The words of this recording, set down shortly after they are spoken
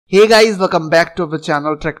Hey guys, welcome back to our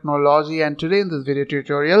channel Technology, and today in this video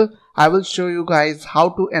tutorial I will show you guys how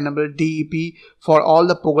to enable DEP for all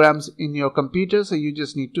the programs in your computer. So you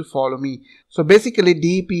just need to follow me. So basically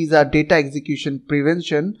DEP is a data execution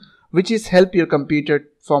prevention, which is help your computer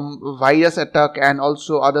from virus attack and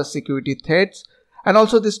also other security threats. And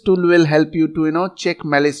also this tool will help you to check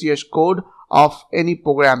malicious code of any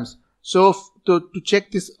programs. So to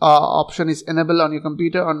check this option is enabled on your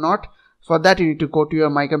computer or not, for that you need to go to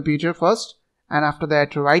your My Computer first, and after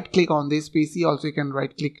that right click on this PC. Also you can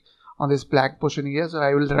right click on this black portion here. So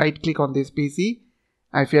I will right click on this PC.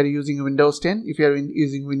 If you are using Windows 10, if you are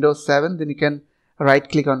using Windows 7, then you can right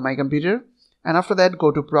click on My Computer, and after that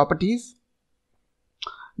go to Properties.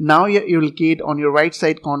 Now you will get on your right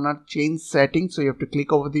side corner change settings, so you have to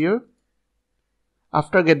click over there.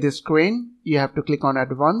 After get this screen, you have to click on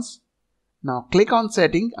Advanced. Now click on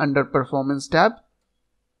Setting under Performance tab.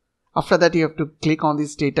 After that you have to click on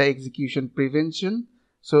this data execution prevention.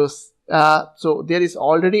 So there is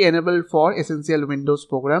already enabled for essential Windows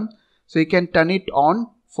program, so you can turn it on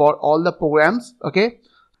for all the programs. Okay,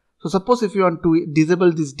 so suppose if you want to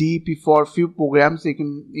disable this DEP for few programs, you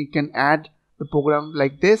can add the program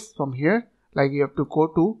like this from here. Like you have to go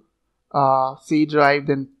to C drive,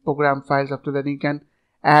 then program files. After that you can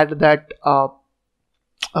add that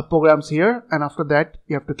programs here, and after that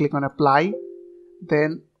you have to click on Apply,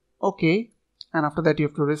 then OK, and after that you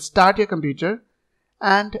have to restart your computer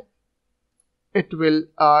and it will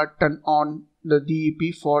turn on the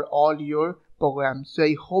DEP for all your programs. So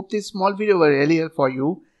I hope this small video was really helpful for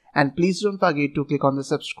you, and please don't forget to click on the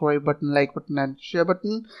subscribe button, like button and share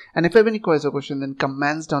button. And if you have any questions or questions, then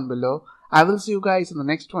comments down below. I will see you guys in the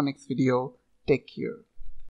next video. Take care.